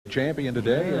champion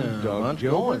today. Yeah, and lunch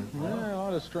Gilbert. going. Yeah, a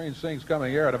lot of strange things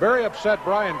coming here. And a very upset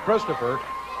Brian Christopher,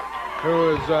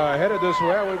 who is headed this way.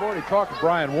 Well, we've already talked to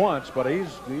Brian once, but he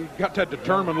got that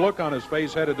determined look on his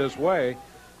face headed this way.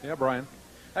 Yeah, Brian.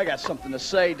 I got something to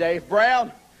say, Dave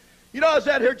Brown. You know, I was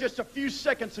out here just a few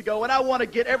seconds ago, and I want to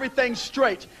get everything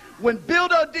straight. When Bill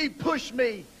Dundee pushed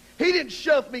me, he didn't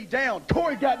shove me down.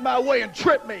 Corey got in my way and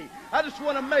tripped me. I just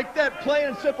want to make that plain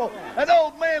and simple. An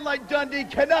old man like Dundee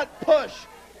cannot push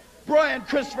Brian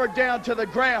Christopher down to the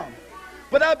ground.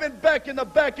 But I've been back in the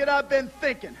back, and I've been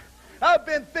thinking.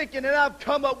 And I've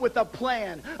come up with a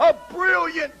plan, a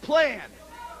brilliant plan.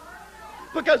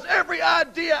 Because every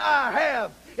idea I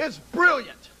have is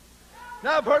brilliant.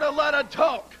 Now, I've heard a lot of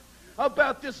talk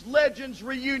about this Legends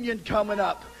reunion coming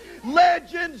up.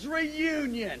 Legends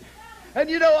reunion. And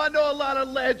you know, I know a lot of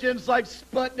legends like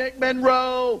Sputnik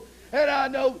Monroe, and I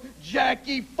know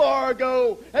Jackie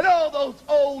Fargo, and all those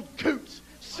old coots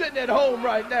sitting at home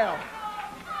right now.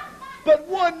 But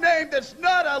one name that's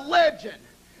not a legend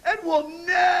and will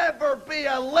never be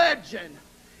a legend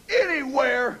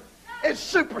anywhere is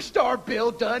superstar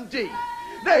Bill Dundee.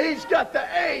 Now, he's got the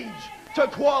age to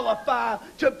qualify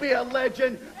to be a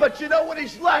legend, but you know what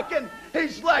he's lacking?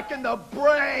 He's lacking the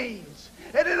brains.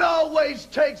 And it always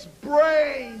takes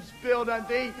brains, Bill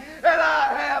Dundee. And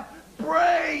I have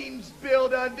brains, Bill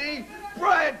Dundee.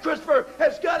 Brian Christopher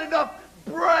has got enough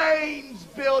brains,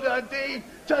 Bill Dundee,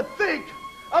 to think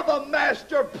of a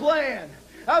master plan.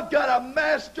 I've got a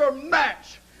master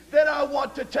match that I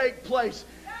want to take place.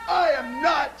 I am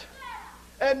not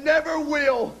and never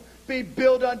will be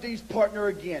Bill Dundee's partner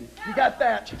again. You got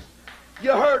that?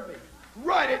 You heard me.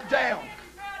 Write it down.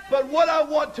 But what I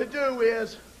want to do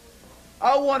is,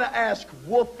 I want to ask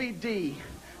Wolfie D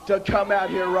to come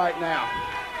out here right now.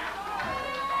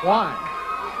 Why?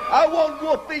 I want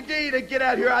Wolfie D to get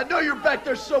out here. I know you're back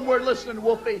there somewhere listening,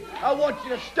 Wolfie. I want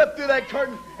you to step through that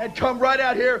curtain and come right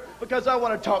out here because I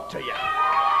want to talk to you.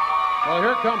 Well,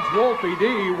 here comes Wolfie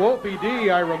D. Wolfie D,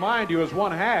 I remind you, is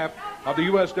one half of the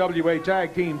USWA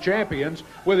Tag Team Champions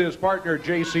with his partner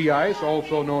J.C. Ice,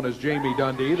 also known as Jamie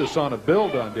Dundee, the son of Bill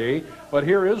Dundee. But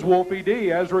here is Wolfie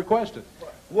D as requested.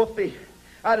 Wolfie,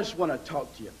 I just want to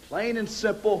talk to you, plain and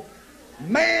simple,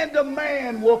 man to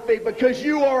man, Wolfie, because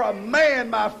you are a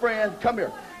man, my friend. Come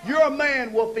here. You're a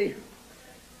man, Wolfie.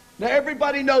 Now,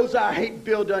 everybody knows I hate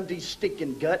Bill Dundee's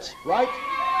stinking guts, right?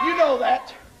 You know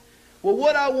that. Well,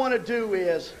 what I want to do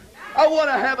is, I want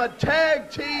to have a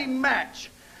tag team match.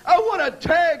 I want a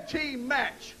tag team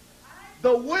match.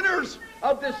 The winners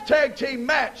of this tag team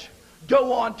match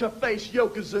go on to face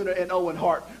Yokozuna and Owen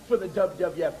Hart for the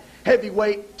WWF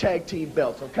Heavyweight Tag Team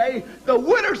belts, okay? The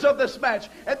winners of this match.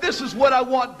 And this is what I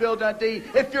want, Bill Dundee,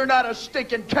 if you're not a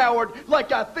stinking coward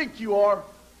like I think you are.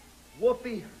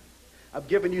 Wolfie, I've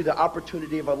given you the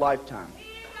opportunity of a lifetime.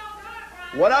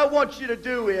 What I want you to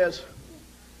do is,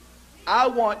 I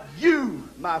want you,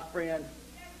 my friend,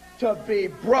 to be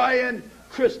Brian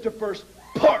Christopher's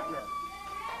partner.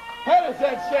 How does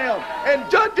that sound? And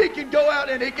Dundee can go out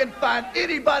and he can find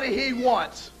anybody he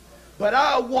wants. But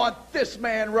I want this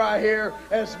man right here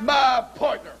as my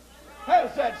partner. How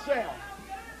does that sound?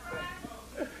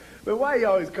 Man, why you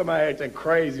always come out here acting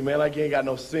crazy, man, like you ain't got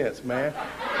no sense, man?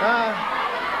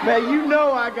 Man, you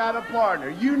know I got a partner.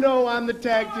 You know I'm the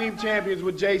tag team champions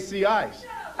with J.C. Ice.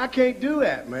 I can't do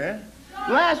that, man.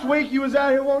 Last week you was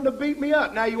out here wanting to beat me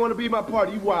up. Now you want to be my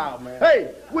partner. You wild, man.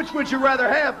 Hey, which would you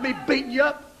rather have, me beating you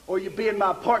up or you being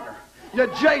my partner? You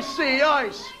know, J.C.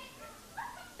 Ice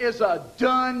is a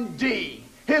Dundee.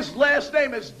 His last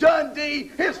name is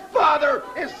Dundee. His father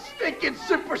is stinking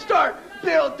superstar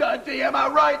Bill Dundee. Am I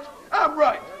right? I'm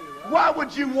right. Why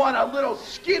would you want a little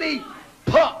skinny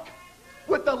punk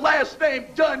with the last name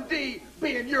Dundee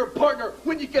being your partner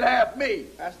when you could have me?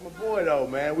 That's my boy, though,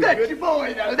 man. That's your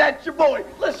boy, though. That's your boy.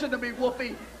 Listen to me,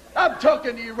 Wolfie. I'm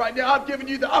talking to you right now. I'm giving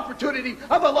you the opportunity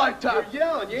of a lifetime. You're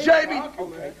yelling. You ain't Jamie.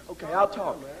 talking, Okay, I'll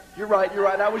talk. You're right.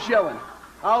 I was yelling.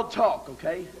 I'll talk,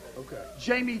 okay? Okay.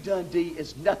 Jamie Dundee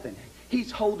is nothing.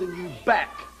 He's holding you back.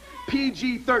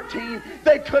 PG-13,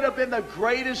 they could have been the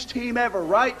greatest team ever,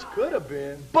 right? Could have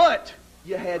been. But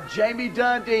you had Jamie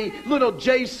Dundee, little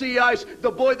J.C. Ice,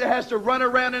 the boy that has to run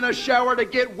around in a shower to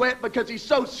get wet because he's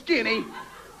so skinny.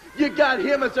 You got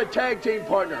him as a tag team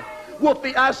partner.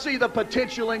 Wolfie, I see the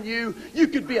potential in you. You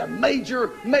could be a major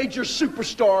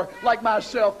superstar like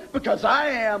myself, because I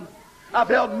am. I've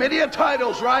held many a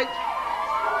titles, right?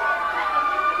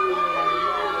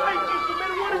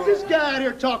 This guy out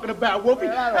here talking about, Wolfie,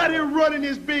 out here running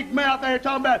his big mouth out here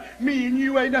talking about me and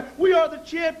you ain't nothing. We are the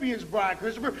champions, Brian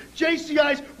Christopher. J.C.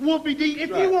 Ice, Wolfie D. If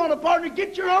you want a partner,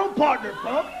 get your own partner,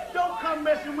 punk. Don't come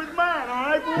messing with mine, all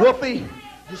right, boy? Wolfie,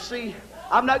 you see,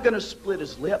 I'm not going to split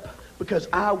his lip because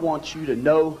I want you to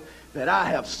know that I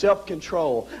have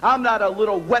self-control. I'm not a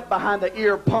little wet behind the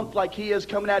ear punk like he is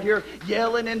coming out here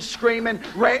yelling and screaming,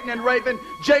 ranting and raving.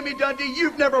 Jamie Dundee,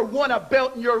 you've never won a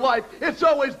belt in your life. It's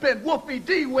always been Wolfie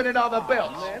D winning all the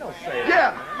belts. Oh, man, don't say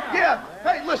that. Yeah.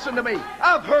 Hey, listen to me.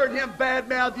 I've heard him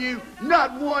badmouth you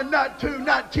not one, not two,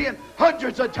 not 10,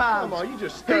 hundreds of times. Come on, you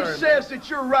just He stirring, says that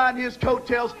you're riding his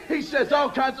coattails. He says all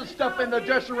kinds of stuff in the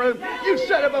dressing room. You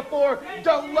said it before.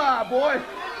 Don't lie, boy.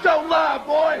 Don't lie,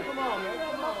 boy. Come on, man.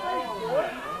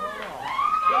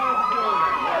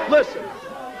 Listen.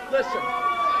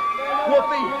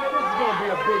 Wolfie. This is going to be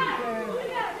a big...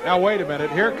 Now wait a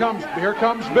minute. Here comes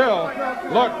Bill.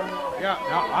 Look. Yeah.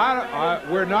 Now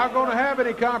we're not going to have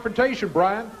any confrontation,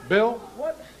 Brian. Bill.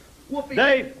 What? Wolfie.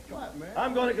 Dave,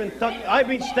 I'm going to Kentucky. I've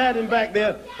been standing back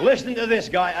there listening to this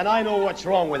guy, and I know what's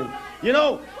wrong with him. You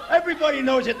know, everybody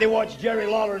knows that they watched Jerry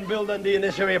Lawler and Bill Dundee in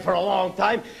this area for a long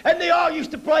time, and they all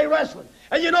used to play wrestling.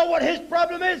 And you know what his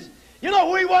problem is? You know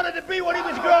who he wanted to be when he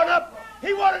was growing up?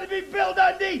 He wanted to be Bill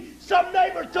Dundee. Some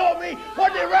neighbor told me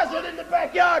when they wrestled in the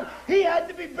backyard, he had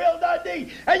to be Bill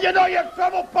Dundee. And you know your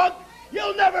trouble, punk?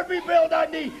 You'll never be Bill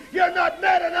Dundee. You're not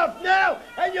mad enough now,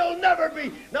 and you'll never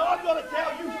be. Now, I'm going to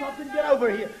tell you something. Get over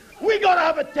here. We're going to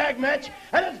have a tag match,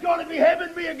 and it's going to be him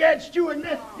and me against you in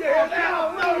this. You hear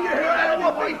that? No, you hear that,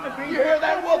 Wolfie? You hear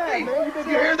that, Wolfie?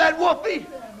 You hear that, Wolfie?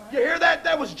 You hear that?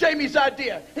 That was Jamie's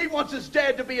idea. He wants his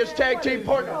dad to be his tag team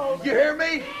partner. You hear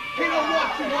me? He don't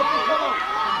want you, Wolfie. Come on.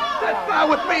 That's fine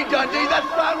with me, Dundee. That's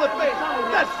fine with me.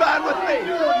 That's fine with me.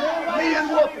 Me and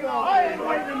Wolfie.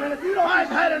 Wait a minute. I've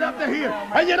had it up to here.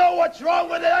 And you know what's wrong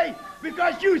with it, eh?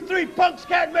 Because you three punks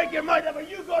can't make your mind up, and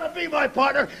you're going to be my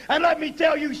partner. And let me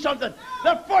tell you something.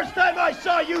 The first time I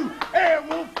saw you,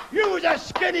 Airwolf, you was a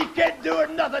skinny kid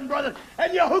doing nothing, brother.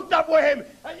 And you hooked up with him.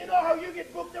 And you know how you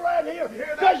get booked around here?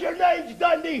 Because your name's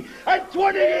Dundee. And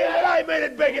 20 years and I made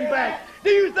it big and back. Do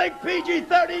you think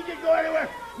PG-13 can go anywhere?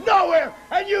 Nowhere.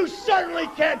 And you certainly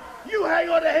can't. You hang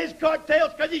on to his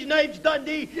coattails because his name's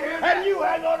Dundee, and you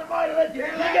hang on to mine. You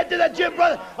get to the gym,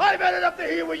 brother. I've had it up to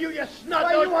here with you snot.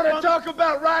 Why you want to talk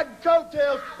about riding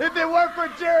coattails? If it weren't for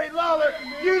Jerry Lawler,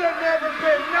 you'd have never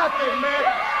been nothing, man.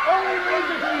 Only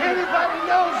reason anybody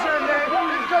knows your name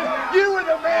is because you were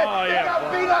the man that got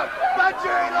beat up by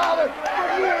Jerry Lawler for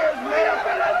years, man.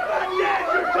 That's my dad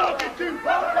you're talking to,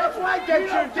 bro. That's right, that's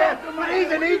your dad. But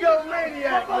he's an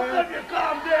egomaniac, man. Both of you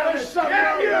calm down.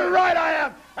 Yeah, you're right, I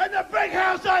am. And the big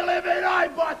house I live in, I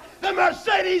bought. The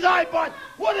Mercedes I bought.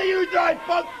 What do you drive,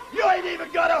 punk? You ain't even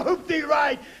got a hoopty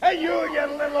ride. And you and your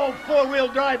little old four-wheel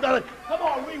drive, brother. Come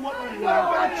on, what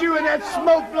about you and that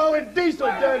smoke-blowing diesel,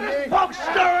 Dundee? Punk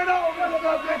stirring all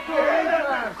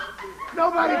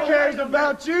Nobody cares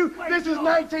about you. This is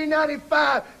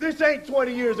 1995. This ain't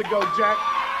 20 years ago, Jack.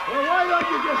 Well, why don't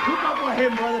you just hook up with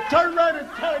him, brother? Turn around and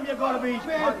tell him you're going to be his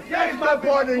partner. That's my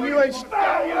partner, and you ain't... No,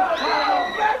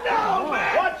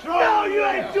 man. What's wrong? No, you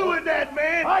ain't doing that,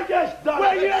 man. I just done it.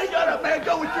 Well, you ain't got to, man.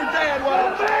 Go with your dad,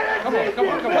 Walt.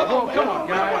 Come on,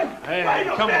 guys. Hey,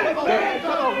 come on. Come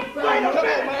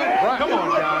on,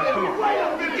 guys. Come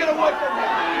on. Get away from me.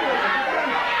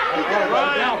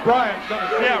 Now, Brian's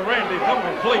done. Yeah, Randy, come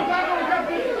on, please.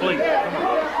 Please, come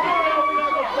on.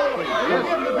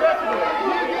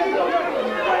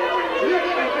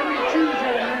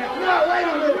 No, wait a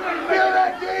minute. Bill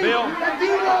Dundee, Bill. If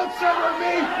you want some of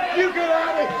me, you can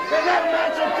have it, and that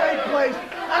match will take place.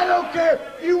 I don't care.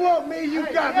 You want me, you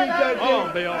got me, Dundee. Come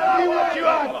on, Bill. You want you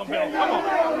out. Come on, Bill. Come on.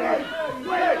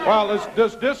 Well,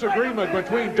 this disagreement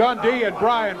between Dundee and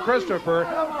Brian Christopher,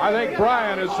 I think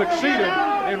Brian has succeeded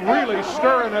in really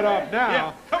stirring it up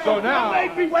now. So now...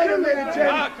 Wait a minute,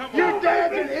 Jamie. Your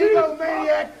dad's an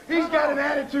egomaniac. He's got an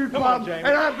attitude problem, and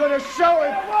I'm going to show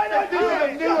him that this is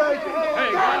a new age.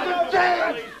 Times have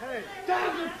changed.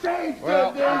 Times have changed,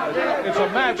 Well, Dundee. it's a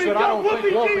match that I don't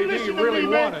think Wolfie D really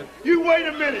wanted. You wait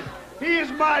a minute. He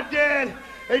is my dad,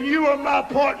 and you are my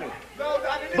partner. No,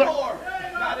 not anymore.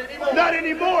 Not anymore. Not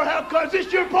anymore. How come? Is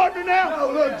this your partner now?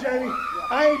 No, look, Jamie,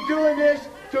 I ain't doing this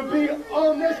to be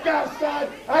on this guy's side.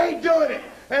 I ain't doing it.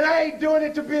 And I ain't doing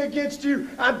it to be against you.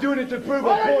 I'm doing it to prove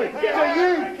a point. So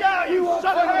you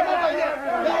son of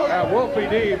a... Wolfie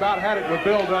D about had it with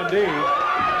Bill Dundee.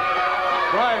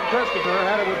 Brian Christopher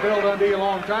had it with Bill Dundee a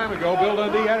long time ago. Bill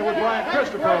Dundee had it with Brian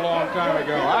Christopher a long time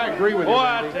ago. I agree with you,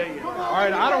 Dundee. All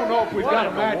right, I don't know if we've got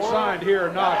a match signed here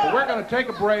or not, but we're going to take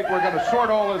a break. We're going to sort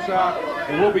all this out,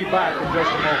 and we'll be back in just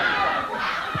a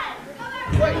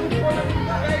moment. Wait.